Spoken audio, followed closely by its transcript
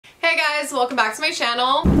Hey guys, welcome back to my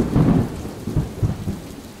channel.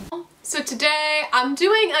 So today I'm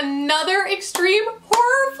doing another extreme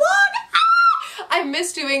horror vlog. I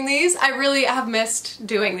missed doing these. I really have missed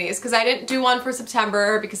doing these because I didn't do one for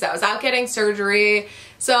September because I was out getting surgery.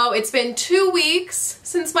 So it's been 2 weeks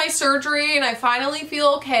since my surgery and I finally feel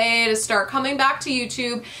okay to start coming back to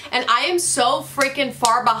YouTube, and I am so freaking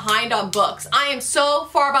far behind on books. I am so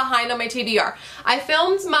far behind on my TBR. I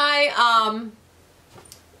filmed my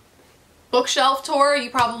bookshelf tour. You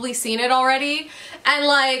probably seen it already, and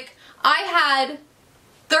like I had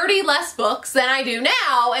 30 less books than I do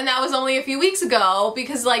now, and that was only a few weeks ago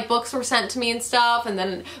because like books were sent to me and stuff, and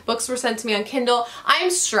then books were sent to me on Kindle. I am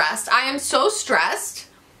stressed. I am so stressed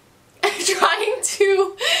trying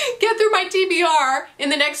to get through my TBR in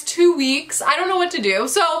the next 2 weeks. I don't know what to do.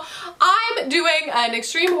 So I'm doing an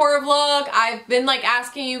extreme horror vlog. I've been like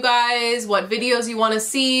asking you guys what videos you want to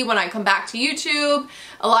see when I come back to YouTube.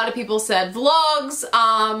 A lot of people said vlogs.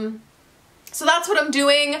 So that's what I'm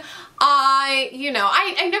doing. I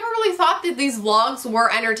never really thought that these vlogs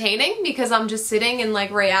were entertaining because I'm just sitting and like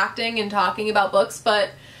reacting and talking about books, but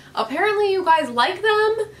apparently you guys like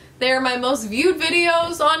them. They're my most viewed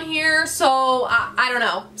videos on here, so I don't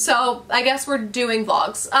know. So I guess we're doing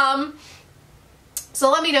vlogs.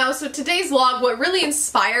 So let me know. So today's vlog, what really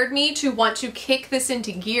inspired me to want to kick this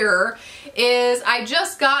into gear is I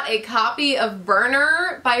just got a copy of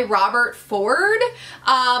Burner by Robert Ford.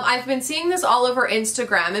 I've been seeing this all over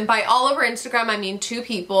Instagram, and by all over Instagram I mean 2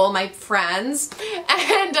 people, my friends,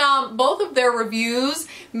 and both of their reviews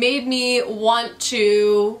made me want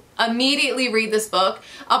to immediately read this book.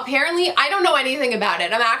 Apparently, I don't know anything about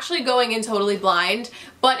it. I'm actually going in totally blind,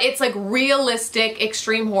 but it's like realistic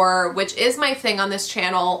extreme horror, which is my thing on this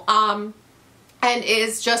channel, and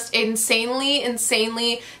is just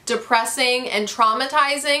insanely depressing and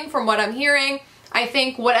traumatizing from what I'm hearing. I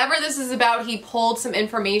think whatever this is about, he pulled some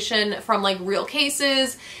information from like real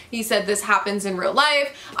cases. He said this happens in real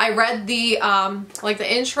life. I read the like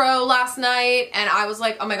the intro last night and I was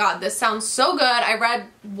like, oh my god, this sounds so good. I read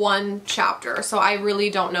 1 chapter, so I really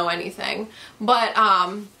don't know anything. But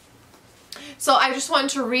so I just wanted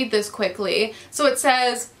to read this quickly. So it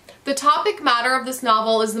says, the topic matter of this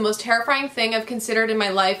novel is the most terrifying thing I've considered in my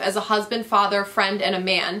life as a husband, father, friend, and a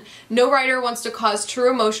man. No writer wants to cause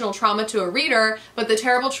true emotional trauma to a reader, but the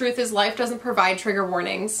terrible truth is life doesn't provide trigger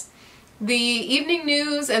warnings. The evening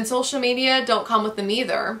news and social media don't come with them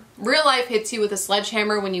either. Real life hits you with a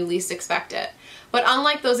sledgehammer when you least expect it. But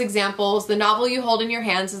unlike those examples, the novel you hold in your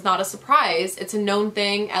hands is not a surprise. It's a known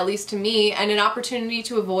thing, at least to me, and an opportunity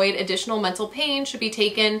to avoid additional mental pain should be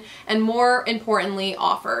taken and, more importantly,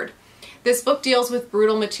 offered. This book deals with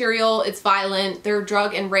brutal material, it's violent, there are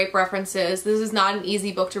drug and rape references. This is not an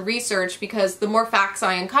easy book to research because the more facts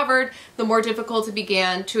I uncovered, the more difficult it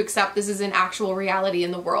began to accept this is an actual reality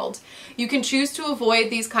in the world. You can choose to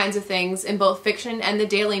avoid these kinds of things in both fiction and the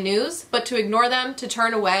daily news, but to ignore them, to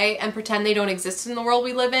turn away, and pretend they don't exist in the world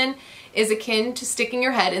we live in is akin to sticking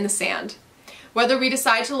your head in the sand. Whether we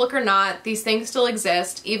decide to look or not, these things still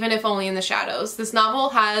exist, even if only in the shadows. This novel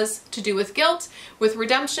has to do with guilt, with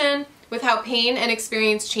redemption, with how pain and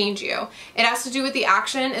experience change you. It has to do with the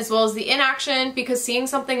action as well as the inaction, because seeing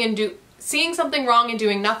something wrong and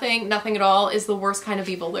doing nothing at all is the worst kind of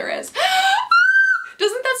evil there is.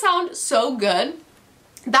 Doesn't that sound so good?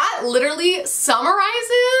 That literally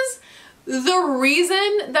summarizes the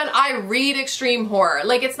reason that I read extreme horror.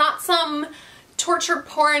 Like, it's not some torture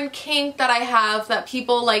porn kink that I have that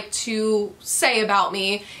people like to say about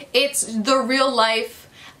me. It's the real life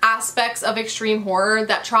aspects of extreme horror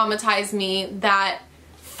that traumatize me, that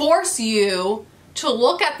force you to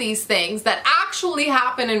look at these things that actually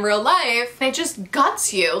happen in real life. It just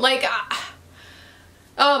guts you. Like,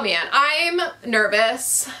 oh man, I'm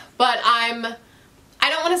nervous, but I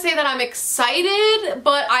don't want to say that I'm excited,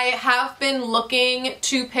 but I have been looking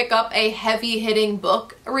to pick up a heavy-hitting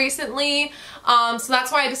book recently. So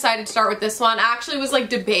that's why I decided to start with this one. I actually was like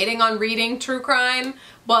debating on reading true crime,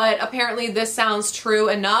 but apparently this sounds true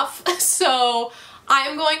enough. So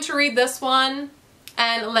I'm going to read this one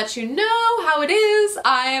and let you know how it is.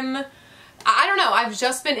 I don't know, I've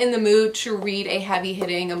just been in the mood to read a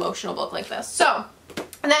heavy-hitting emotional book like this. So,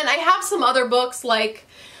 and then I have some other books like,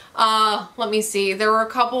 let me see, there were a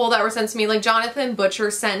couple that were sent to me, like Jonathan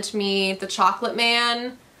Butcher sent me The Chocolate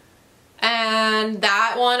Man, and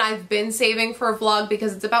that one I've been saving for a vlog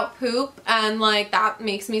because it's about poop and like that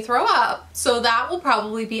makes me throw up. So that will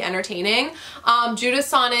probably be entertaining. Judith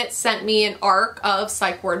Sonnet sent me an arc of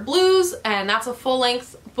Psych Ward Blues, and that's a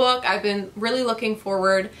full-length book. I've been really looking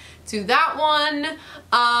forward to that one.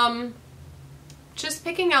 just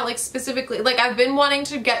picking out like specifically, like I've been wanting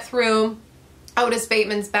to get through Otis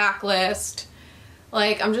Bateman's backlist.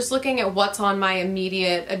 Like I'm just looking at what's on my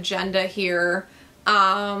immediate agenda here.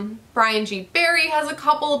 Brian G. Barry has a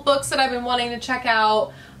couple of books that I've been wanting to check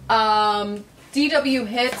out. DW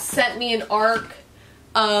Hits sent me an arc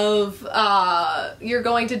of You're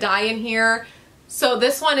Going to Die in Here. So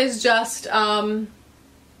this one is just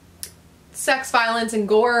sex, violence, and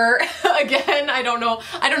gore. Again, I don't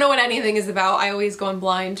know what anything is about. I always go in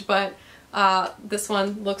blind, but this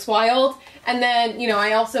one looks wild. And then, you know,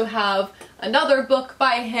 I also have another book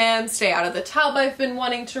by him, Stay Out of the Tub, I've been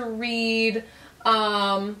wanting to read.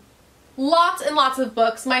 Lots and lots of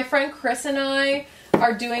books. My friend Chris and I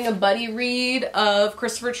are doing a buddy read of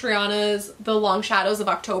Christopher Triana's The Long Shadows of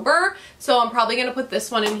October, so I'm probably going to put this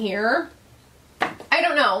one in here. I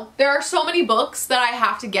don't know. There are so many books that I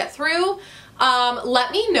have to get through.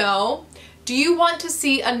 Let me know. Do you want to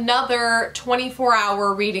see another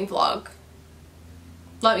 24-hour reading vlog?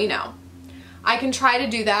 Let me know. I can try to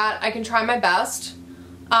do that. I can try my best.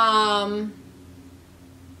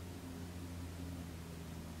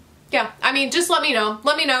 Yeah, I mean, just let me know.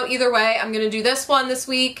 Let me know either way. I'm going to do this one this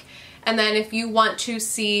week. And then if you want to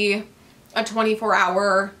see a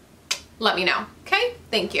 24-hour, let me know. Okay?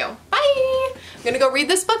 Thank you. Bye! I'm going to go read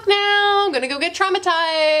this book now. I'm going to go get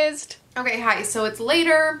traumatized. Okay, hi. So it's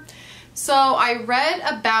later. So I read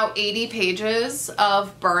about 80 pages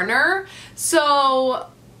of Burner. So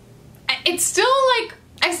it's still like,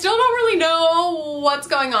 I still don't really know what's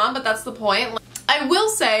going on, but that's the point. I will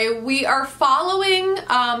say we are following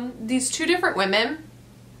these two different women,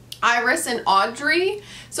 Iris and Audrey.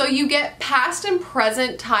 So you get past and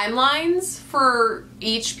present timelines for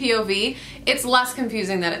each POV. It's less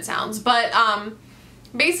confusing than it sounds, but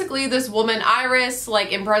basically this woman Iris,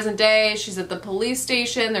 like in present day, she's at the police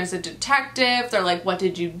station, there's a detective, they're like, what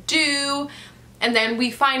did you do? And then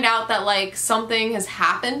we find out that like something has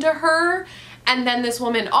happened to her, and then this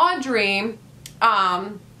woman Audrey,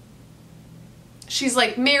 she's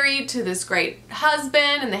like married to this great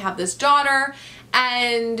husband and they have this daughter,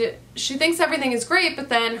 and she thinks everything is great, but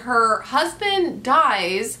then her husband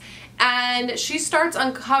dies and she starts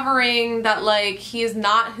uncovering that like he is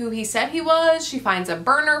not who he said he was. She finds a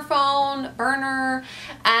burner phone,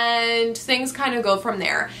 and things kind of go from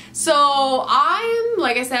there. So I'm,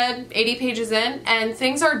 like I said, 80 pages in, and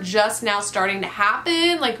things are just now starting to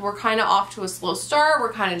happen. Like we're kind of off to a slow start.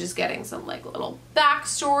 We're kind of just getting some like little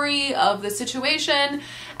backstory of the situation,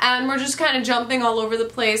 and we're just kind of jumping all over the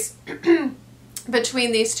place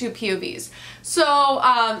between these two POVs. So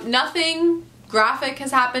nothing graphic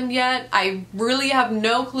has happened yet. I really have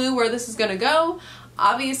no clue where this is gonna go.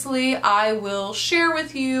 Obviously, I will share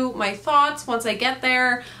with you my thoughts once I get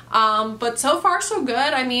there, but so far so good.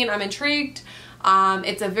 I mean, I'm intrigued.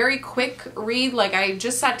 It's a very quick read. Like I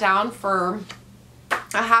just sat down for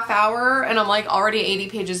a half hour and I'm like already 80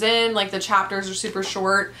 pages in. Like the chapters are super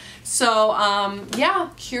short. So yeah,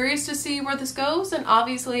 curious to see where this goes, and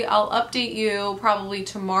obviously I'll update you probably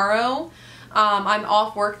tomorrow. I'm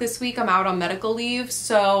off work this week. I'm out on medical leave,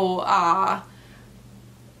 so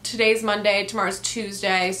today's Monday, tomorrow's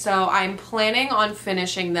Tuesday, so I'm planning on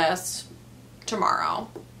finishing this tomorrow.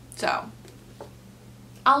 So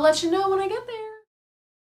I'll let you know when I get there.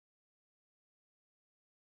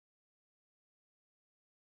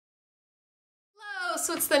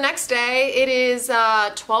 So it's the next day. It is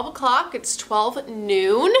 12 o'clock. It's 12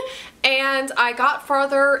 noon, and I got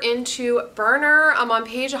further into Burner. I'm on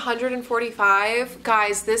page 145.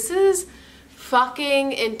 Guys, this is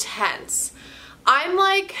fucking intense. I'm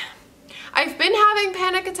like, I've been having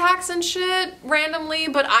panic attacks and shit randomly,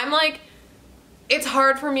 but I'm like, it's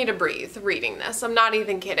hard for me to breathe reading this. I'm not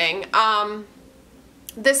even kidding.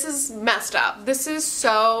 This is messed up. This is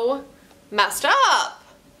so messed up.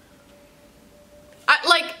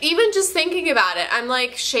 Like, even just thinking about it, I'm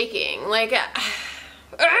like shaking. Like,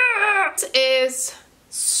 it is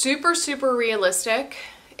super, super realistic,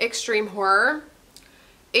 extreme horror.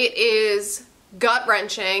 It is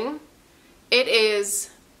gut-wrenching. It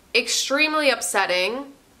is extremely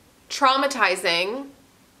upsetting, traumatizing,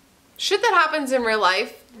 shit that happens in real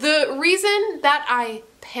life. The reason that I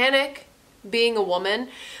panic being a woman,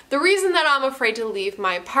 the reason that I'm afraid to leave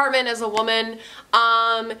my apartment as a woman,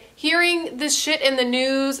 hearing this shit in the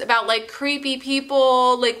news about like creepy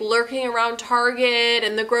people like lurking around Target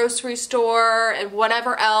and the grocery store and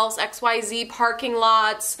whatever else, XYZ parking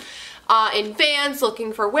lots, in vans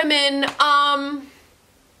looking for women.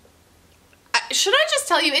 Should I just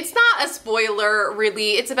tell you, it's not a spoiler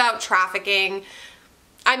really, it's about trafficking.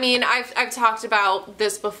 I mean, I've talked about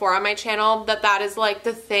this before on my channel, that is like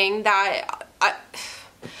the thing that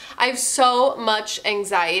I I have so much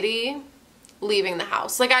anxiety leaving the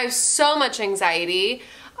house. Like, I have so much anxiety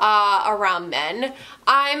around men.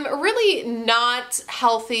 I'm really not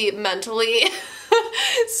healthy mentally.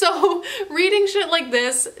 So reading shit like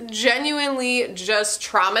this genuinely just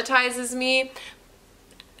traumatizes me.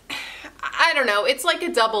 I don't know, it's like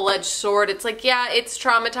a double-edged sword. It's like, yeah, it's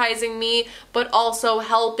traumatizing me, but also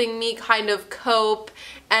helping me kind of cope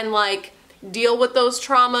and like deal with those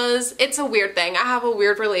traumas. It's a weird thing. I have a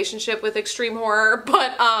weird relationship with extreme horror,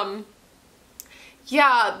 but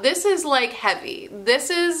yeah, this is like heavy. This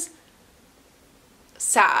is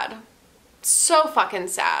sad. So fucking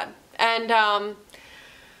sad. And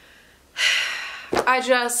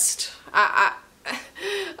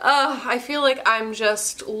I feel like I'm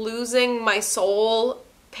just losing my soul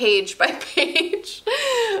page by page.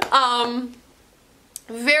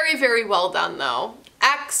 Very, very well done though.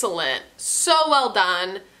 Excellent. So well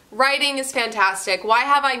done. Writing is fantastic. Why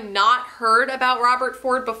have I not heard about Robert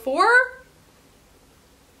Ford before?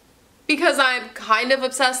 Because I'm kind of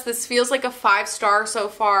obsessed. This feels like a 5-star so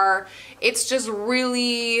far. It's just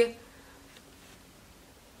really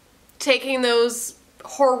taking those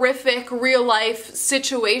horrific real life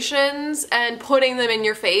situations and putting them in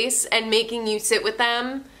your face and making you sit with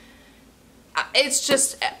them. It's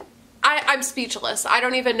just, I'm speechless. I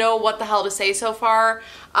don't even know what the hell to say so far.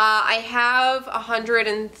 I have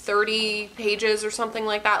 130 pages or something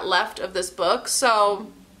like that left of this book, so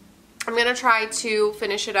I'm gonna try to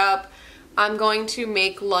finish it up. I'm going to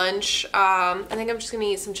make lunch. I think I'm just gonna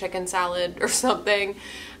eat some chicken salad or something,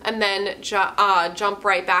 and then jump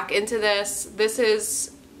right back into this. This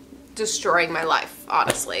is destroying my life,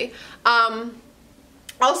 honestly.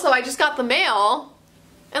 Also, I just got the mail,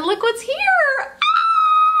 and look what's here!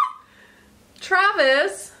 Ah!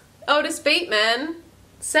 Travis, Otis Bateman,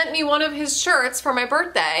 sent me one of his shirts for my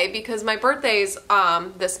birthday, because my birthday's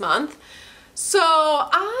this month. So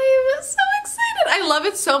I'm so excited. I love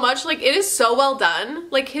it so much. Like, it is so well done.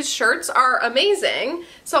 Like, his shirts are amazing.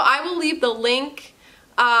 So I will leave the link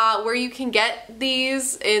where you can get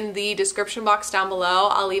these in the description box down below.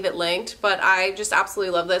 I'll leave it linked, but I just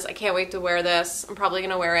absolutely love this. I can't wait to wear this. I'm probably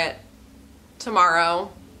gonna wear it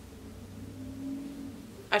tomorrow.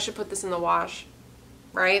 I should put this in the wash,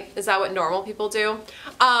 right? Is that what normal people do?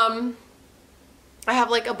 I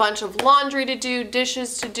have like a bunch of laundry to do,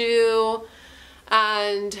 dishes to do,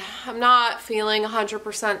 and I'm not feeling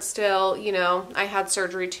 100% still. You know, I had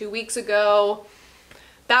surgery 2 weeks ago.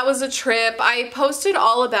 That was a trip. I posted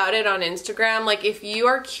all about it on Instagram. Like, if you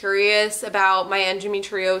are curious about my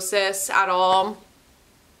endometriosis at all,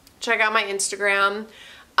 check out my Instagram.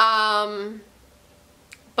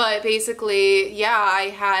 But basically, yeah, I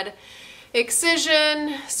had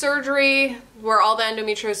excision surgery where all the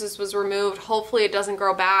endometriosis was removed. Hopefully it doesn't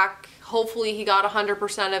grow back. Hopefully he got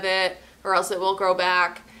 100% of it, or else it will grow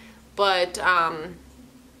back. But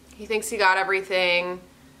he thinks he got everything.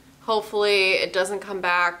 Hopefully it doesn't come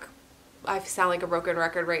back. I sound like a broken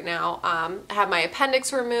record right now. I had my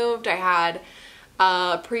appendix removed. I had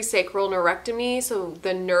pre-sacral neurectomy, so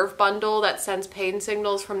the nerve bundle that sends pain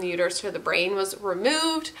signals from the uterus to the brain was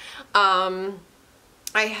removed. I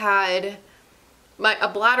had a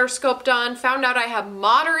bladder scope done, found out I have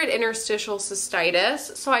moderate interstitial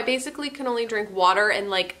cystitis, so I basically can only drink water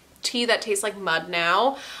and like tea that tastes like mud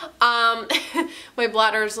now. My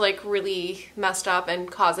bladder's like really messed up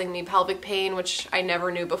and causing me pelvic pain, which I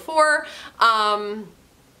never knew before.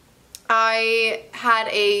 I had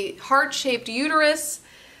a heart-shaped uterus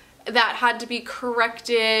that had to be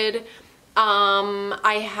corrected.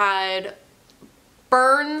 I had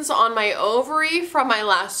burns on my ovary from my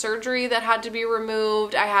last surgery that had to be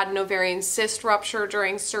removed. I had an ovarian cyst rupture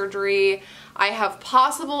during surgery. I have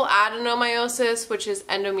possible adenomyosis, which is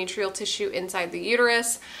endometrial tissue inside the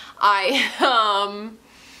uterus.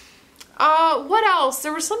 What else?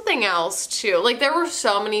 There was something else too. Like, there were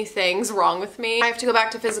so many things wrong with me. I have to go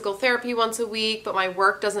back to physical therapy once a week, but my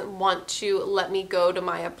work doesn't want to let me go to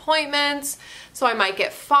my appointments, so I might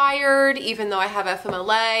get fired even though I have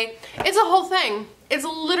FMLA. It's a whole thing. It's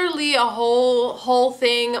literally a whole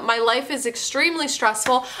thing. My life is extremely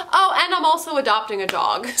stressful. Oh, and I'm also adopting a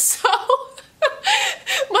dog, so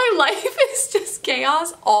my life is just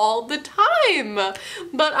chaos all the time.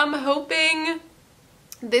 But I'm hoping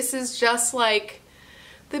this is just like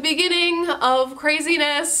the beginning of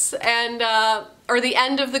craziness, and or the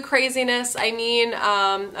end of the craziness. I mean,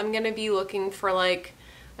 I'm gonna be looking for like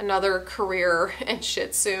another career and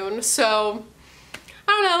shit soon, so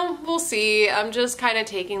I don't know, we'll see. I'm just kind of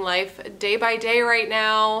taking life day by day right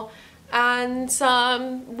now, and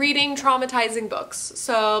reading traumatizing books.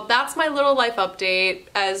 So that's my little life update,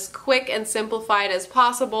 as quick and simplified as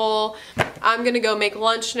possible. I'm gonna go make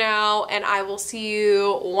lunch now, and I will see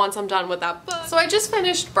you once I'm done with that book. So I just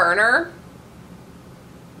finished Burner.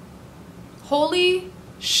 Holy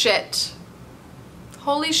shit.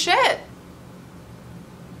 Holy shit.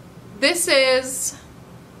 This is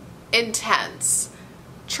intense,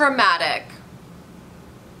 traumatic,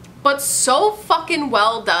 but so fucking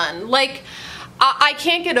well done. Like, I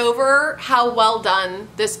can't get over how well done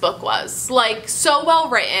this book was. Like, so well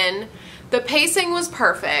written. The pacing was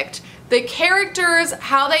perfect. The characters,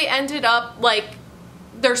 how they ended up, like,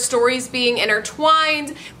 their stories being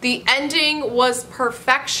intertwined. The ending was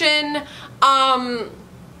perfection.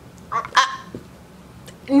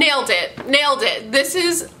 Nailed it. Nailed it. This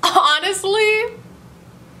is, honestly,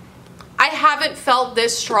 I haven't felt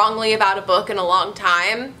this strongly about a book in a long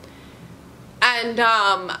time. And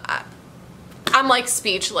I'm like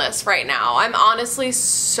speechless right now. I'm honestly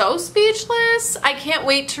so speechless. I can't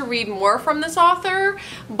wait to read more from this author,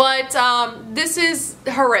 but this is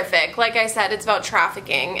horrific. Like I said, it's about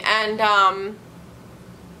trafficking, and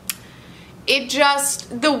it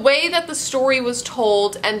just, the way that the story was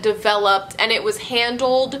told and developed, and it was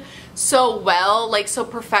handled so well, like so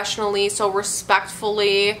professionally, so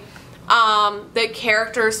respectfully. The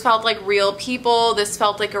characters felt like real people. This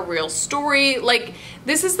felt like a real story. Like,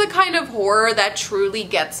 this is the kind of horror that truly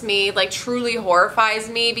gets me, like truly horrifies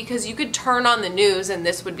me, because you could turn on the news and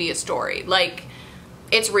this would be a story. Like,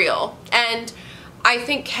 it's real. And I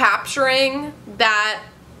think capturing that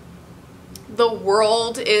the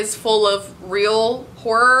world is full of real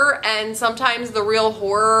horror, and sometimes the real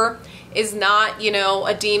horror is not, you know,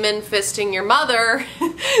 a demon fisting your mother.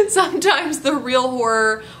 Sometimes the real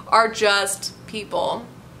horror are just people.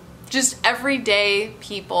 Just everyday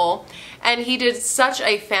people. And he did such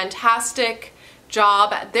a fantastic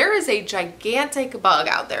job. There is a gigantic bug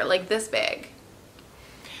out there, like this big.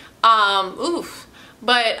 Oof.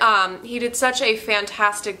 But he did such a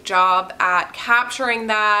fantastic job at capturing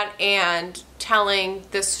that and telling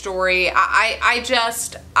this story. I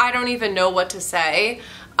don't even know what to say.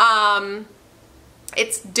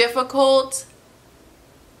 It's difficult.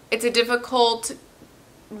 It's a difficult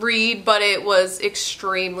read, but it was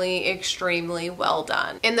extremely, extremely well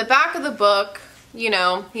done. In the back of the book, you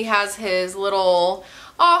know, he has his little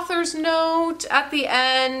author's note at the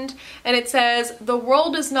end, and it says, "The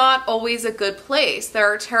world is not always a good place.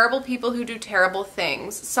 There are terrible people who do terrible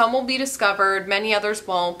things. Some will be discovered, many others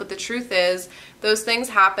won't, but the truth is, those things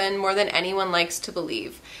happen more than anyone likes to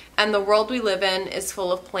believe. And the world we live in is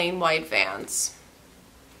full of plain white vans."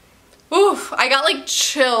 Oof, I got like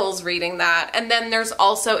chills reading that. And then there's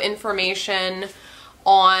also information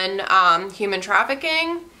on human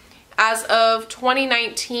trafficking. As of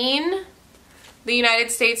 2019, the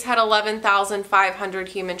United States had 11,500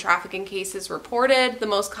 human trafficking cases reported. The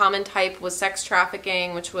most common type was sex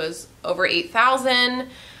trafficking, which was over 8,000.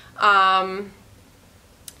 And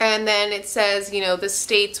then it says, you know, the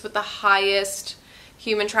states with the highest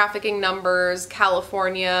human trafficking numbers: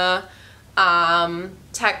 California,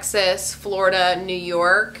 Texas, Florida, New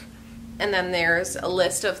York. And then there's a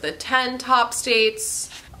list of the 10 top states.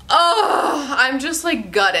 Oh, I'm just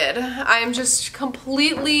like gutted. I'm just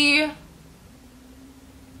completely,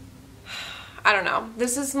 I don't know.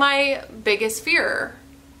 This is my biggest fear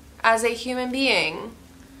as a human being.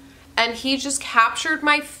 And he just captured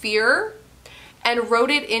my fear and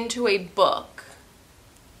wrote it into a book.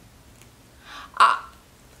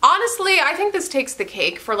 Honestly, I think this takes the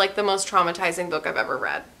cake for like the most traumatizing book I've ever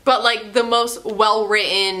read. But like the most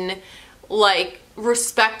well-written, like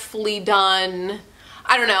respectfully done.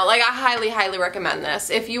 I don't know, like I highly, highly recommend this.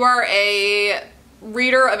 If you are a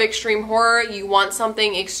reader of extreme horror, you want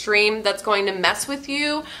something extreme that's going to mess with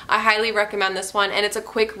you, I highly recommend this one. And it's a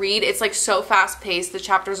quick read. It's like so fast paced. The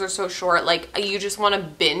chapters are so short, like you just want to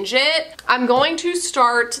binge it. I'm going to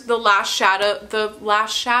start the Long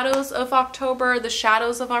Shadows of October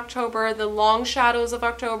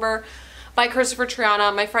by Christopher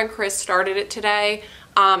Triana. My friend Chris started it today.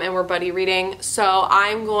 And we're buddy reading, so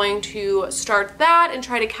I'm going to start that and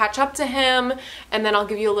try to catch up to him, and then I'll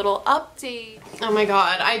give you a little update. Oh my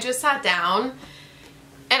god, I just sat down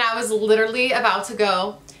and I was literally about to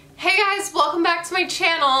go, "Hey guys, welcome back to my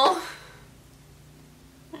channel."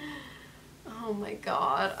 Oh my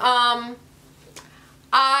god.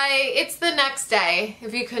 It's the next day,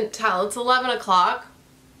 if you couldn't tell. It's 11 o'clock,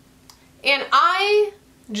 and I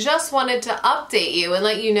just wanted to update you and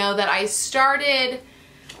let you know that I started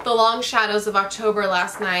The Long Shadows of October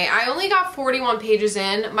last night. I only got 41 pages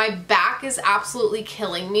in. My back is absolutely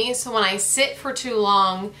killing me, so when I sit for too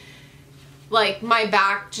long, like my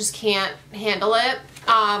back just can't handle it.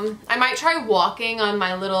 I might try walking on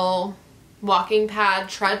my little walking pad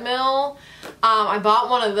treadmill. I bought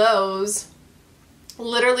one of those.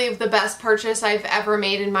 Literally the best purchase I've ever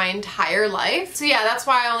made in my entire life. So yeah, that's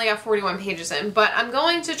why I only got 41 pages in. But I'm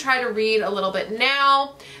going to try to read a little bit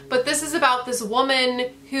now. But this is about this woman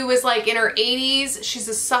who is like in her 80s. She's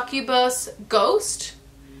a succubus ghost.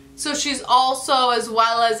 So she's also, as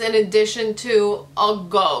well as in addition to, a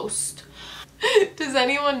ghost. Does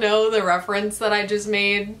anyone know the reference that I just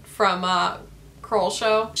made from Kroll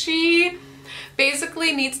Show? She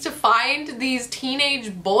basically needs to find these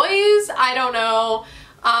teenage boys. I don't know,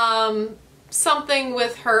 something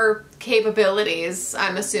with her capabilities,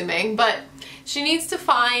 I'm assuming, but she needs to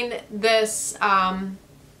find this,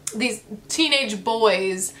 these teenage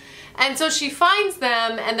boys. And so she finds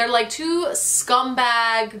them, and they're like two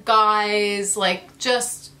scumbag guys, like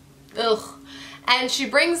just, ugh. And she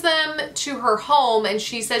brings them to her home, and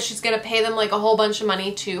she says she's gonna pay them like a whole bunch of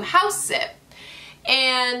money to house sit.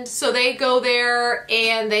 And so they go there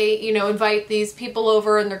and they, you know, invite these people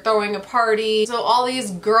over and they're throwing a party. So all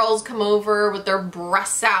these girls come over with their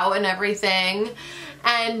breasts out and everything.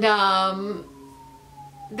 And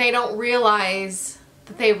they don't realize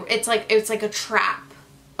that it's like a trap,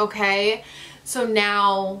 okay? So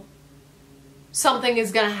now something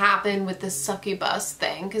is gonna happen with this succubus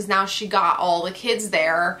thing, because now she got all the kids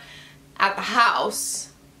there at the house.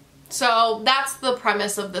 So that's the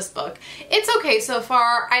premise of this book. It's okay so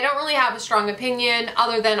far. I don't really have a strong opinion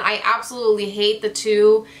other than I absolutely hate the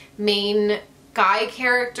two main guy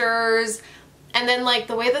characters. And then like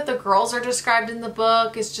the way that the girls are described in the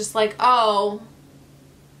book is just like, oh,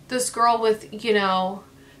 this girl with, you know,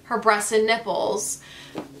 her breasts and nipples.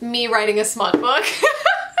 Me writing a smut book.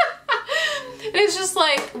 It's just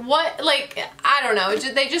like, what, like, I don't know.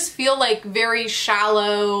 They just feel like very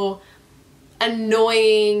shallow,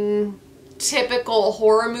 annoying, typical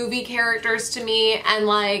horror movie characters to me, and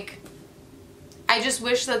like I just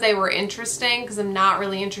wish that they were interesting because I'm not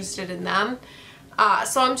really interested in them.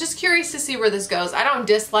 So I'm just curious to see where this goes. I don't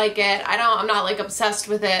dislike it. I'm not like obsessed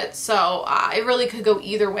with it, so it really could go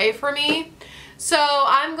either way for me. So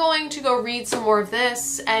I'm going to go read some more of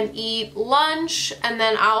this and eat lunch, and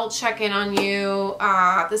then I'll check in on you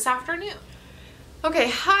this afternoon. Okay,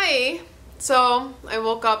 hi. So I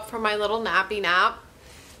woke up from my little nappy nap,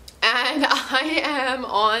 and I am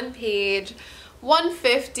on page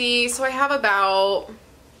 150, so I have about,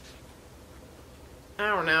 I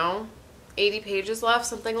don't know, 80 pages left,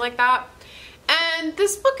 something like that. And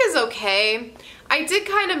this book is okay. I did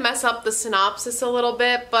kind of mess up the synopsis a little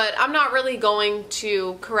bit, but I'm not really going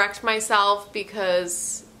to correct myself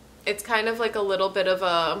because it's kind of like a little bit of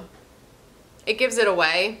a, it gives it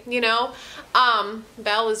away, you know?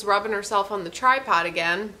 Belle is rubbing herself on the tripod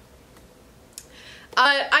again.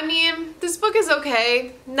 I mean, this book is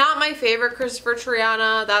okay. Not my favorite Christopher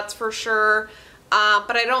Triana, that's for sure.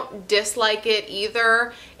 But I don't dislike it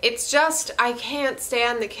either. It's just, I can't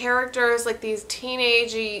stand the characters, like these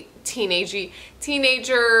teenagers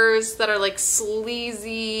that are like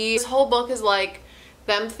sleazy. This whole book is like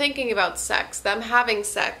them thinking about sex, them having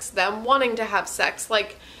sex, them wanting to have sex.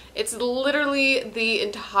 Like, it's literally the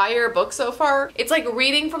entire book so far. It's like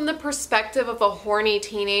reading from the perspective of a horny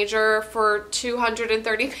teenager for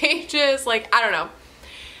 230 pages. Like, I don't know.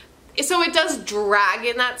 So it does drag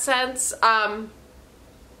in that sense.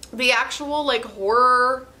 The actual like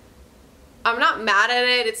horror, I'm not mad at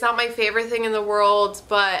it. It's not my favorite thing in the world,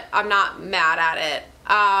 but I'm not mad at it.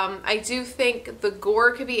 I do think the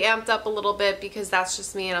gore could be amped up a little bit because that's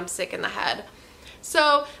just me and I'm sick in the head.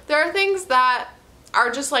 So there are things that are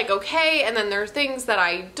just like okay, and then there are things that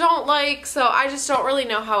I don't like, so I just don't really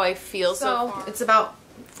know how I feel so far. It's about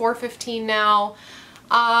 4:15 now.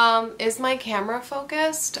 Is my camera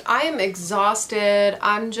focused? I am exhausted.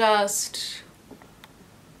 I'm just...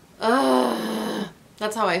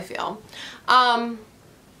 that's how I feel.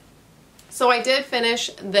 So I did finish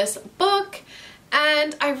this book,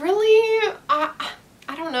 and I really, I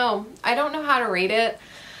don't know. I don't know how to rate it.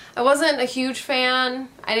 I wasn't a huge fan.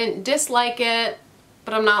 I didn't dislike it,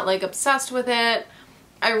 but I'm not like obsessed with it.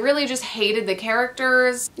 I really just hated the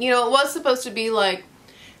characters. You know, it was supposed to be like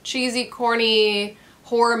cheesy, corny,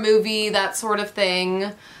 horror movie, that sort of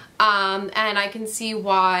thing. And I can see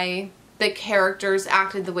why the characters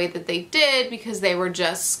acted the way that they did, because they were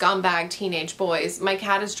just scumbag teenage boys. My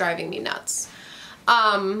cat is driving me nuts.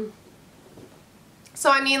 So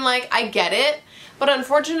I mean, like, I get it, but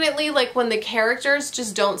unfortunately, like, when the characters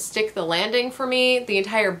just don't stick the landing for me, the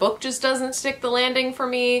entire book just doesn't stick the landing for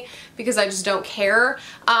me because I just don't care.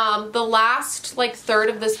 The last, like, third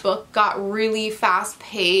of this book got really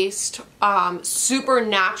fast-paced,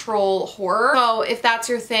 supernatural horror. So if that's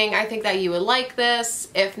your thing, I think that you would like this.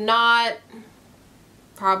 If not,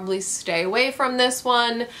 probably stay away from this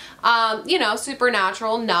one. You know,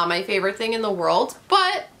 supernatural, not my favorite thing in the world,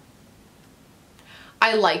 but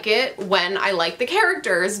I like it when I like the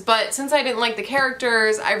characters. But since I didn't like the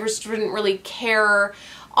characters, I just didn't really care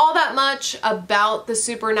all that much about the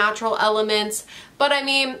supernatural elements. But I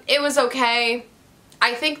mean, it was okay.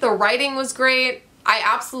 I think the writing was great. I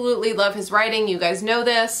absolutely love his writing. You guys know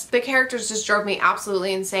this. The characters just drove me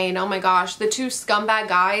absolutely insane. Oh my gosh. The two scumbag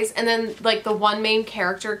guys, and then like the one main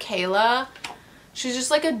character, Kayla, she's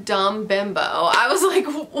just like a dumb bimbo. I was like,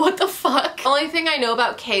 what the fuck? The only thing I know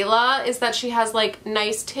about Kayla is that she has like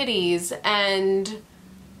nice titties and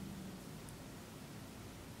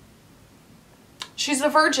she's a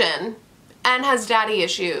virgin and has daddy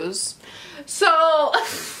issues. So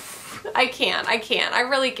I can't. I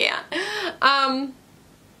really can't.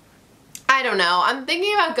 I don't know. I'm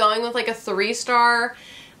thinking about going with like a 3-star.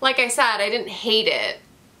 Like I said, I didn't hate it.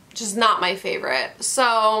 Just not my favorite.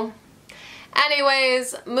 So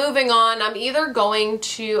anyways, moving on. I'm either going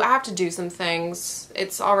to, I have to do some things.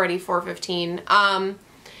 It's already 4:15.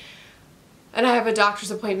 And I have a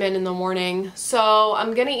doctor's appointment in the morning. So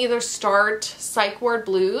I'm gonna either start Psych Ward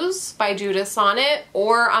Blues by Judah Sonnet,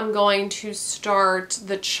 or I'm going to start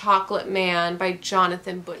The Chocolate Man by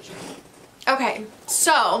Jonathan Butcher. Okay,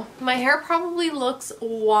 so my hair probably looks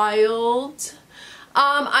wild.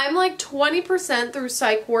 I'm like 20% through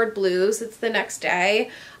Psych Ward Blues. It's the next day.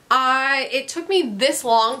 It took me this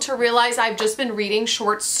long to realize I've just been reading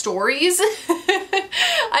short stories.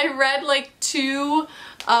 I read like 2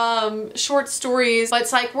 short stories, but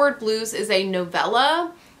Psych Ward Blues is a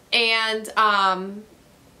novella, and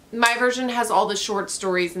my version has all the short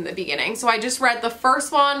stories in the beginning. So I just read the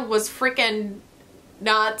first one, was freaking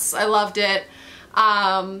nuts. I loved it.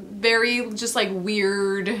 Very just like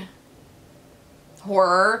weird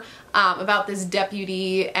horror about this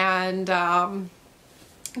deputy and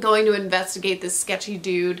going to investigate this sketchy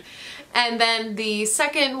dude. And then the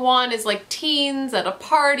second one is like teens at a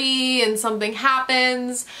party and something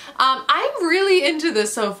happens. I'm really into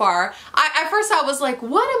this so far. At first I was like,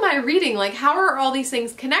 what am I reading? Like, how are all these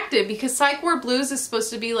things connected? Because Psych Ward Blues is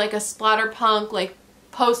supposed to be like a splatterpunk, like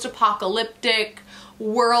post-apocalyptic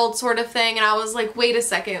world sort of thing. And I was like, wait a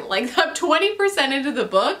second, like I'm 20% into the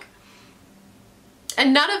book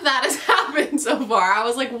and none of that has happened so far. I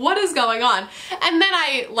was like, what is going on? And then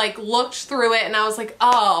I like looked through it and I was like,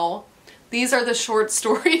 oh, these are the short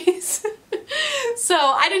stories. So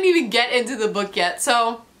I didn't even get into the book yet.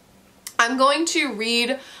 So I'm going to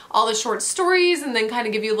read all the short stories and then kind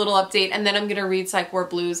of give you a little update, and then I'm gonna read Psych Ward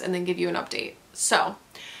Blues and then give you an update. So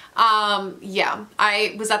yeah,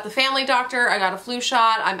 I was at the family doctor. I got a flu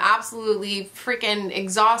shot. I'm absolutely freaking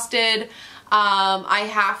exhausted. I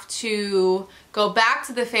have to go back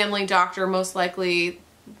to the family doctor most likely.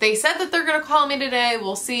 They said that they're gonna call me today.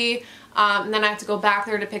 We'll see. And then I have to go back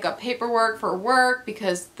there to pick up paperwork for work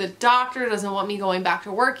because the doctor doesn't want me going back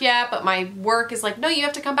to work yet, but my work is like, no, you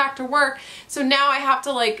have to come back to work. So now I have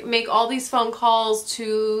to like make all these phone calls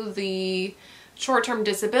to the short-term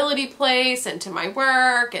disability place and to my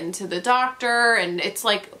work and to the doctor, and it's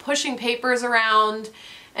like pushing papers around,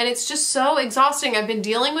 and it's just so exhausting. I've been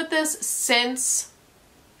dealing with this since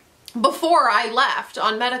before I left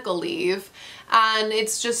on medical leave, and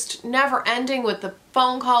it's just never ending with the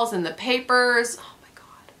phone calls and the papers. Oh my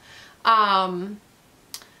god.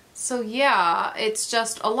 So yeah, it's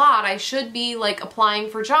just a lot. I should be like applying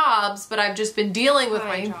for jobs, but I've just been dealing with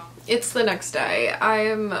my job. It's the next day. I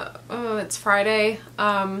am, it's Friday.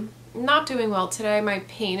 Not doing well today. My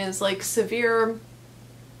pain is like severe.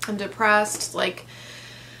 I'm depressed. Like,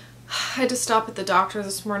 I had to stop at the doctor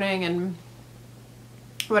this morning and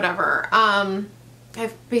whatever.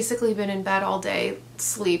 I've basically been in bed all day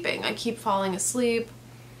sleeping. I keep falling asleep.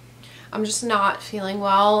 I'm just not feeling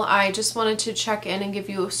well. I just wanted to check in and give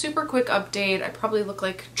you a super quick update. I probably look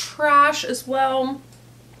like trash as well.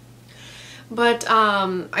 But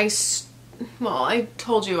I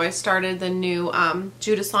told you I started the new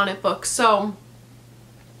Judah Sonnet book. So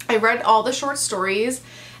I read all the short stories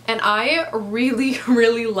and I really,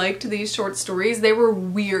 really liked these short stories. They were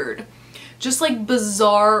weird. Just like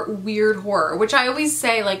bizarre, weird horror, which I always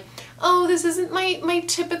say like, oh, this isn't my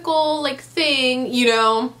typical like thing, you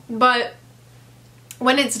know, but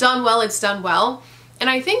when it's done well, it's done well. And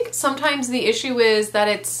I think sometimes the issue is that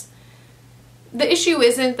it's the issue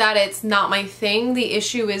isn't that it's not my thing. The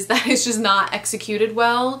issue is that it's just not executed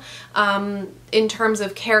well in terms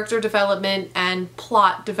of character development and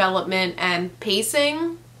plot development and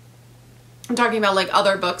pacing. I'm talking about like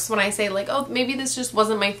other books when I say like, oh, maybe this just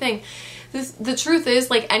wasn't my thing. The truth is,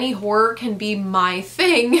 like, any horror can be my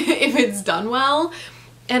thing if it's done well.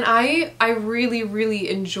 And I really, really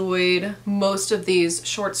enjoyed most of these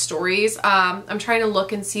short stories. I'm trying to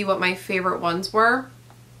look and see what my favorite ones were.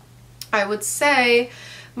 I would say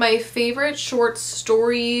my favorite short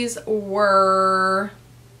stories were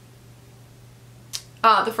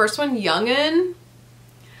the first one, Youngin'.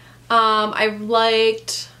 I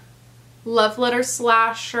liked Love Letter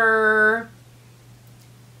Slasher,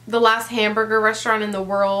 The Last Hamburger Restaurant in the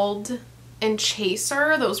World, and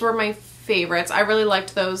Chaser. Those were my favorites. I really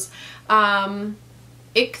liked those. Ichthyans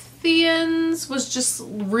was just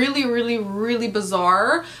really, really, really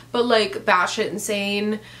bizarre, but like batshit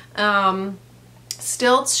insane.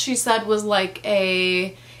 Stilts, she said, was like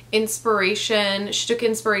a inspiration. She took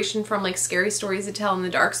inspiration from like Scary Stories to Tell in the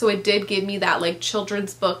Dark, so it did give me that like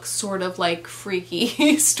children's book sort of like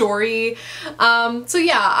freaky story. So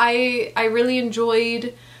yeah, I really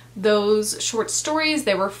enjoyed those short stories.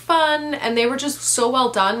 They were fun and they were just so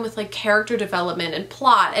well done with like character development and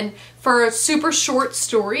plot, and for a super short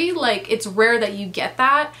story, like, it's rare that you get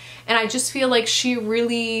that, and I just feel like she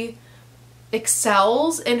really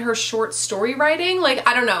excels in her short story writing. Like,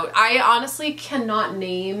 I don't know, I honestly cannot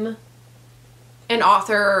name an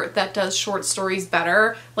author that does short stories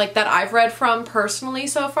better, like that I've read from personally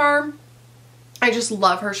so far. I just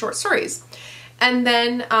love her short stories. And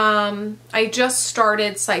then I just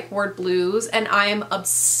started Psych Ward Blues and I am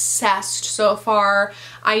obsessed so far.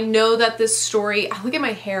 I know that this story, look at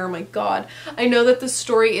my hair, oh my god. I know that this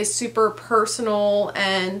story is super personal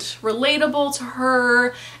and relatable to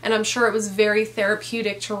her, and I'm sure it was very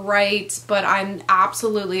therapeutic to write, but I'm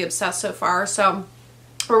absolutely obsessed so far. So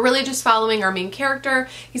we're really just following our main character.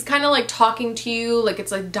 He's kind of like talking to you, like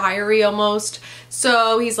it's like diary almost.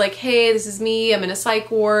 So he's like, hey, this is me, I'm in a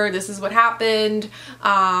psych ward, this is what happened.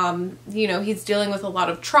 You know, he's dealing with a lot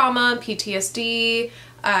of trauma, PTSD,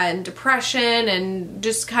 and depression, and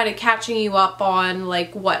just kind of catching you up on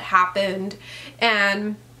like what happened.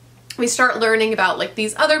 And we start learning about like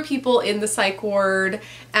these other people in the psych ward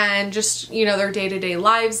and just, you know, their day-to-day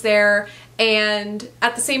lives there. And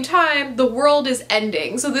at the same time, the world is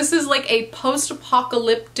ending. So this is like a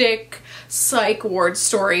post-apocalyptic psych ward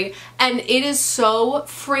story, and it is so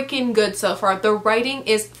freaking good so far. The writing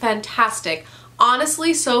is fantastic.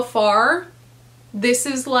 Honestly, so far, this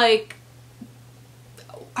is like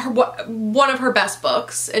one of her best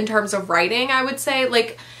books in terms of writing, I would say.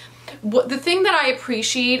 Like, the thing that I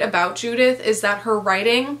appreciate about Judith is that her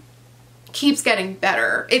writing keeps getting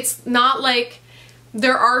better. It's not like,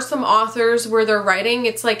 there are some authors where they're writing,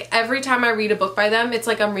 it's like every time I read a book by them, it's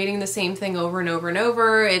like I'm reading the same thing over and over and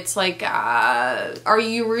over. It's like, are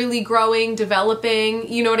you really growing, developing?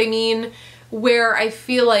 You know what I mean? Where I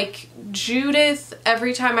feel like Judith,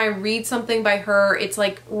 every time I read something by her, it's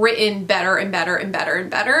like written better and better and better and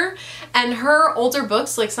better. And her older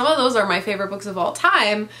books, like some of those are my favorite books of all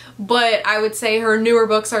time, but I would say her newer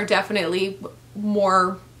books are definitely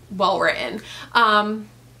more well written.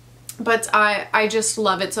 But I just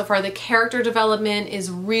love it so far. The character development is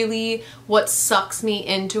really what sucks me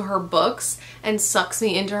into her books and sucks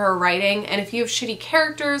me into her writing. And if you have shitty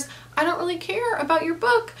characters, I don't really care about your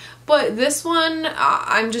book. But this one,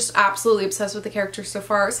 I'm just absolutely obsessed with the characters so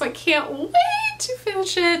far, so I can't wait to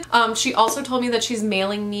finish it. She also told me that she's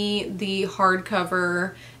mailing me the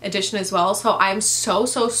hardcover edition as well, so I'm so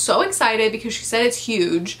excited because she said it's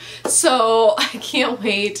huge. So I can't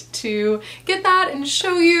wait to get that and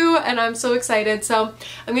show you, and I'm so excited. So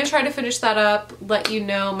I'm gonna try to finish that up, let you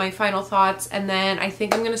know my final thoughts, and then I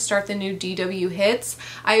think I'm gonna start the new DW hits.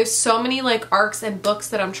 I have so many like arcs and books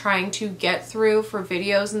that I'm trying to get through for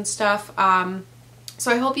videos and stuff.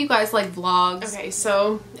 So I hope you guys like vlogs. Okay,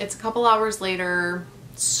 so it's a couple hours later,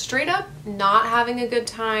 straight up not having a good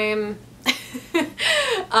time.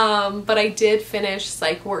 But I did finish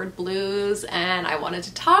Psych Ward Blues and I wanted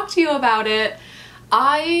to talk to you about it.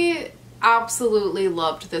 I absolutely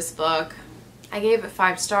loved this book. I gave it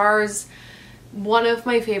 5 stars. One of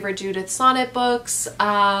my favorite Judith Sonnet books.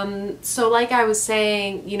 So like I was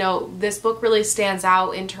saying, you know, this book really stands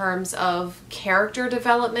out in terms of character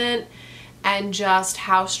development and just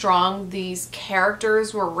how strong these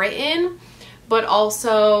characters were written, but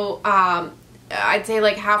also I'd say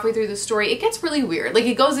like halfway through the story it gets really weird. Like,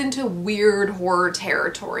 it goes into weird horror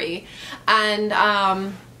territory, and I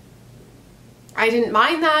didn't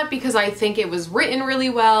mind that because I think it was written really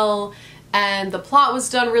well, and the plot was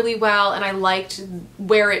done really well, and I liked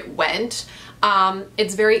where it went.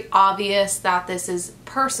 It's very obvious that this is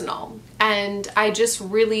personal, and I just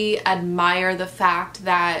really admire the fact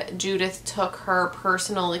that Judith took her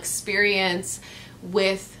personal experience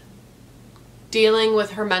with dealing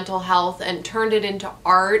with her mental health and turned it into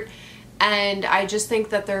art. And I just think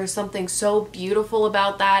that there's something so beautiful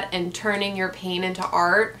about that, and turning your pain into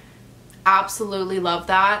art. Absolutely love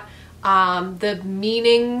that. The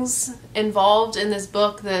meanings involved in this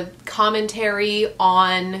book, the commentary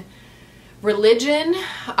on religion,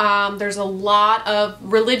 there's a lot of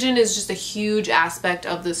religion is just a huge aspect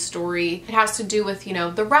of this story. It has to do with, you know,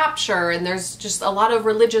 the rapture, and there's just a lot of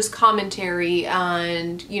religious commentary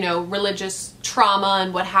and, you know, religious trauma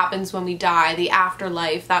and what happens when we die, the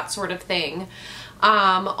afterlife, that sort of thing.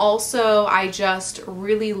 Also, I just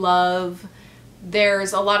really love,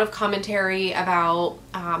 there's a lot of commentary about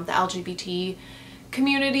the LGBT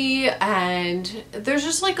community, and there's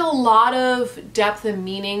just like a lot of depth and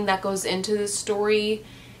meaning that goes into this story,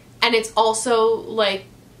 and it's also like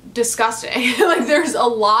disgusting. Like there's a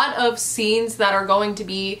lot of scenes that are going to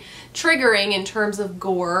be triggering in terms of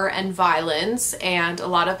gore and violence, and a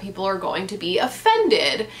lot of people are going to be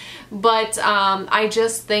offended, but I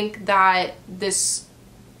just think that this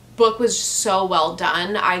book was so well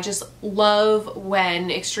done. I just love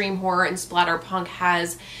when extreme horror and splatterpunk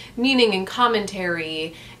has meaning and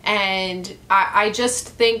commentary, and I just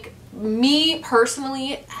think, me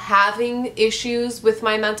personally, having issues with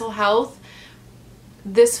my mental health,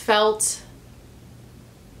 this felt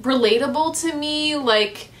relatable to me.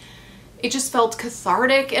 Like, it just felt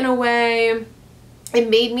cathartic in a way. It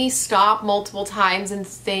made me stop multiple times and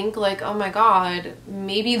think like, oh my god,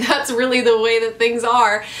 maybe that's really the way that things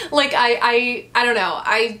are. Like I don't know,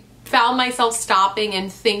 I found myself stopping and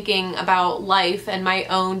thinking about life and my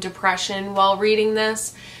own depression while reading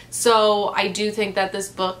this. So I do think that this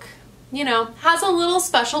book, you know, has a little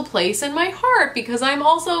special place in my heart because I'm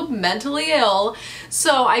also mentally ill.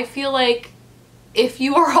 So I feel like if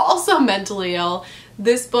you are also mentally ill,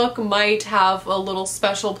 this book might have a little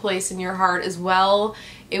special place in your heart as well.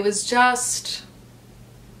 It was just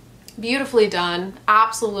beautifully done.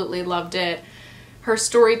 Absolutely loved it. Her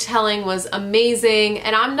storytelling was amazing,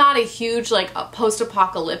 and I'm not a huge like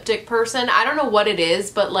post-apocalyptic person. I don't know what it is,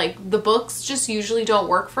 but like the books just usually don't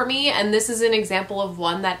work for me, and this is an example of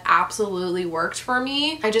one that absolutely worked for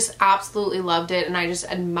me. I just absolutely loved it, and I just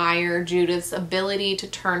admire Judith's ability to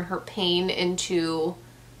turn her pain into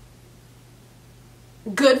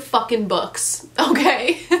good fucking books,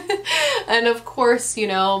 okay? And of course, you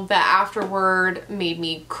know, the afterword made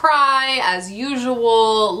me cry as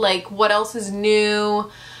usual. Like, what else is new?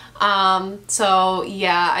 So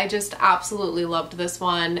yeah, I just absolutely loved this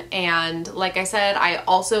one. And like I said, I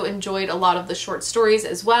also enjoyed a lot of the short stories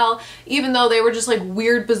as well, even though they were just like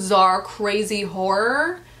weird, bizarre, crazy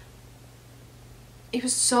horror. It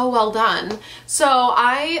was so well done. So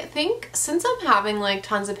I think since I'm having like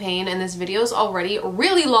tons of pain and this video is already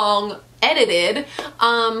really long edited,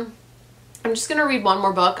 I'm just gonna read one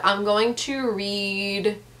more book. I'm going to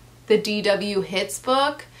read the D.W. Hits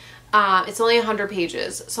book. It's only 100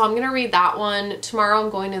 pages, so I'm gonna read that one. Tomorrow I'm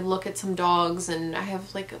going to look at some dogs, and I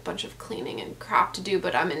have like a bunch of cleaning and crap to do,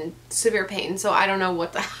 but I'm in severe pain, so I don't know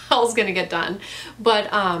what the hell's gonna get done. But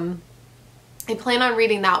I plan on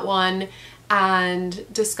reading that one and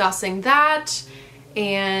discussing that,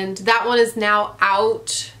 and that one is now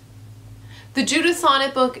out. The Judith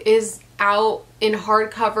Sonnet book is out in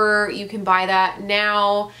hardcover. You can buy that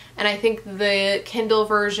now, and I think the Kindle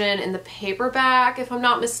version and the paperback, if I'm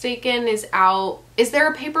not mistaken, is out. Is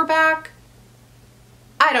there a paperback?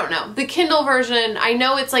 I don't know. The Kindle version, I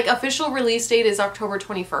know it's like official release date is October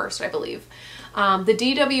 21st, I believe. The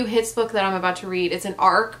D.W. Hits book that I'm about to read, it's an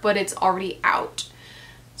ARC, but it's already out.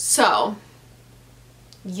 So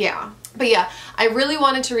yeah, but yeah, I really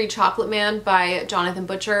wanted to read Chocolate Man by Jonathan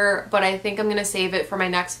Butcher, but I think I'm gonna save it for my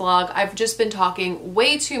next vlog. I've just been talking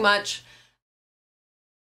way too much.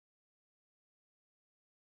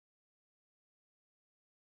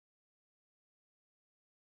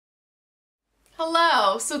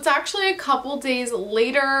 Hello, so it's actually a couple days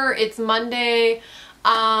later. It's Monday.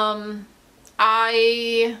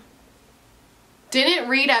 I didn't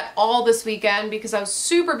read at all this weekend because I was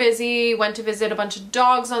super busy. Went to visit a bunch of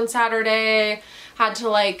dogs on Saturday. Had to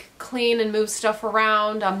like clean and move stuff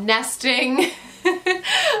around. I'm nesting. Yeah,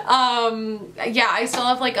 I still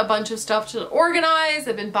have like a bunch of stuff to organize.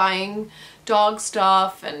 I've been buying dog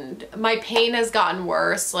stuff, and my pain has gotten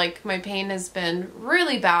worse. Like, my pain has been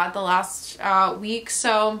really bad the last week.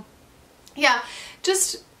 So yeah,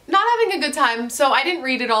 just not having a good time, so I didn't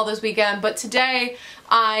read it all this weekend, but today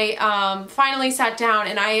I finally sat down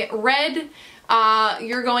and I read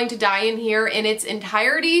You're Going to Die in Here in its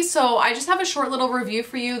entirety. So I just have a short little review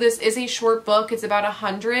for you. This is a short book. It's about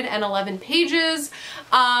 111 pages.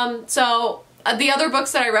 So the other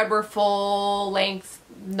books that I read were full-length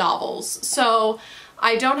novels. So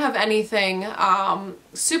I don't have anything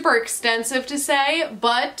super extensive to say,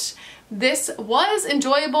 but this was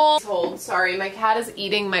enjoyable. Sorry, my cat is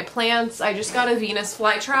eating my plants. I just got a Venus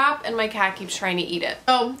flytrap and my cat keeps trying to eat it.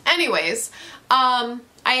 So anyways,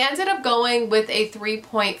 I ended up going with a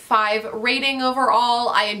 3.5 rating overall.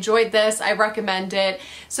 I enjoyed this. I recommend it.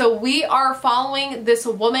 So we are following this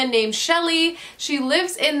woman named Shelley. She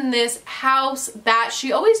lives in this house that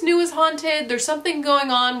she always knew was haunted. There's something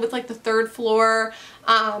going on with like the 3rd floor.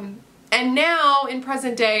 And now in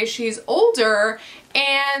present day, she's older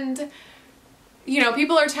and you know,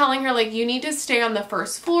 people are telling her like, you need to stay on the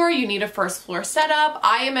 1st floor, you need a 1st floor setup.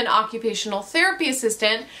 I am an occupational therapy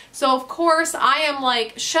assistant, so of course I am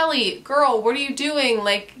like, Shelley, girl, what are you doing?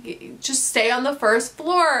 Like, just stay on the 1st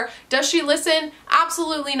floor. Does she listen?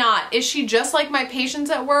 Absolutely not. Is she just like my patients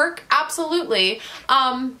at work? Absolutely.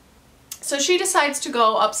 So she decides to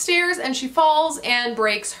go upstairs and she falls and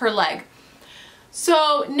breaks her leg.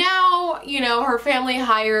 So now, you know, her family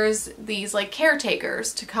hires these like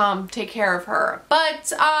caretakers to come take care of her.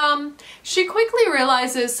 But she quickly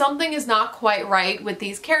realizes something is not quite right with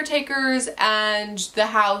these caretakers and the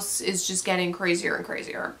house is just getting crazier and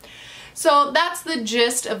crazier. So that's the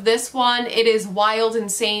gist of this one. It is wild,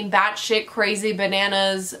 insane, batshit crazy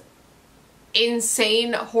bananas,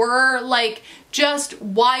 insane horror, like just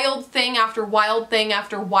wild thing after wild thing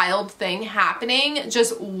after wild thing happening,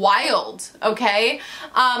 just wild, okay?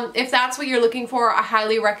 If that's what you're looking for, I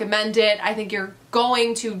highly recommend it. I think you're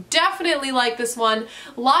going to definitely like this one.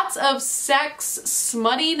 Lots of sex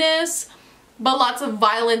smuttiness, but lots of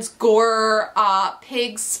violence, gore,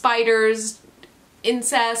 pigs, spiders,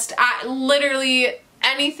 incest, literally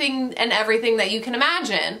anything and everything that you can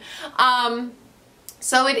imagine.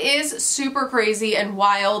 So it is super crazy and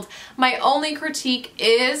wild. My only critique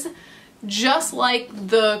is, just like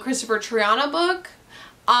the Christopher Triana book,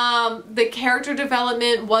 the character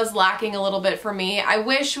development was lacking a little bit for me. I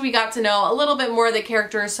wish we got to know a little bit more of the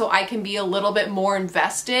characters so I can be a little bit more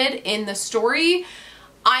invested in the story.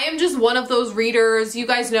 I am just one of those readers. You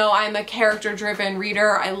guys know I'm a character-driven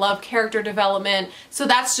reader. I love character development. So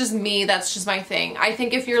that's just me. That's just my thing. I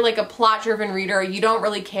think if you're like a plot-driven reader, you don't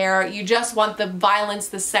really care. You just want the violence,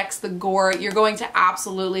 the sex, the gore. You're going to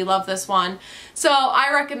absolutely love this one. So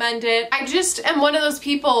I recommend it. I just am one of those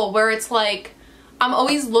people where it's like, I'm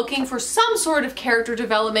always looking for some sort of character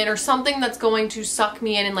development or something that's going to suck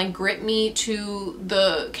me in and like grip me to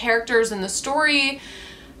the characters and the story.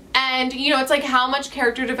 And, you know, it's like, how much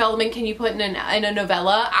character development can you put in a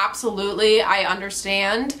novella? Absolutely, I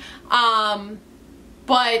understand.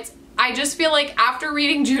 But I just feel like after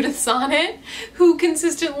reading Judith Sonnet, who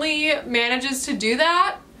consistently manages to do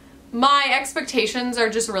that, my expectations are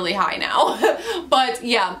just really high now. But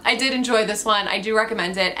yeah, I did enjoy this one. I do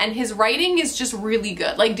recommend it. And his writing is just really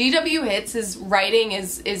good. Like, D.W. Hits, his writing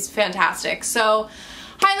is fantastic. So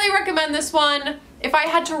highly recommend this one. If I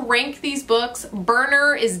had to rank these books,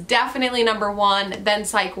 Burner is definitely #1, then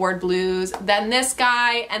Psych Ward Blues, then this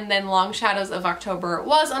guy, and then Long Shadows of October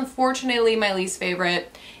was unfortunately my least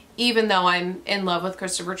favorite, even though I'm in love with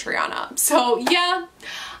Christopher Triana. So yeah,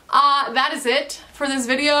 that is it for this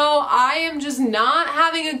video. I am just not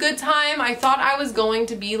having a good time. I thought I was going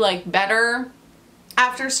to be like better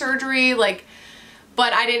after surgery, like,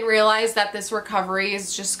 but I didn't realize that this recovery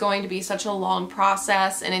is just going to be such a long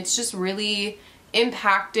process, and it's just really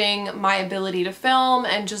impacting my ability to film,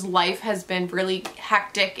 and just life has been really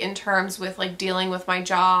hectic in terms with like dealing with my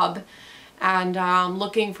job and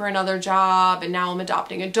looking for another job, and now I'm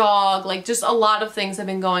adopting a dog. Like, just a lot of things have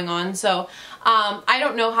been going on. So I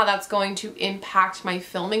don't know how that's going to impact my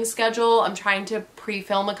filming schedule. I'm trying to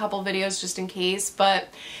pre-film a couple videos just in case, but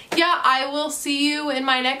yeah, I will see you in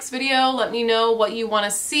my next video. Let me know what you want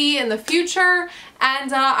to see in the future,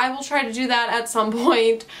 and I will try to do that at some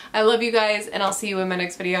point. I love you guys, and I'll see you in my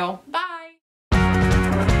next video. Bye!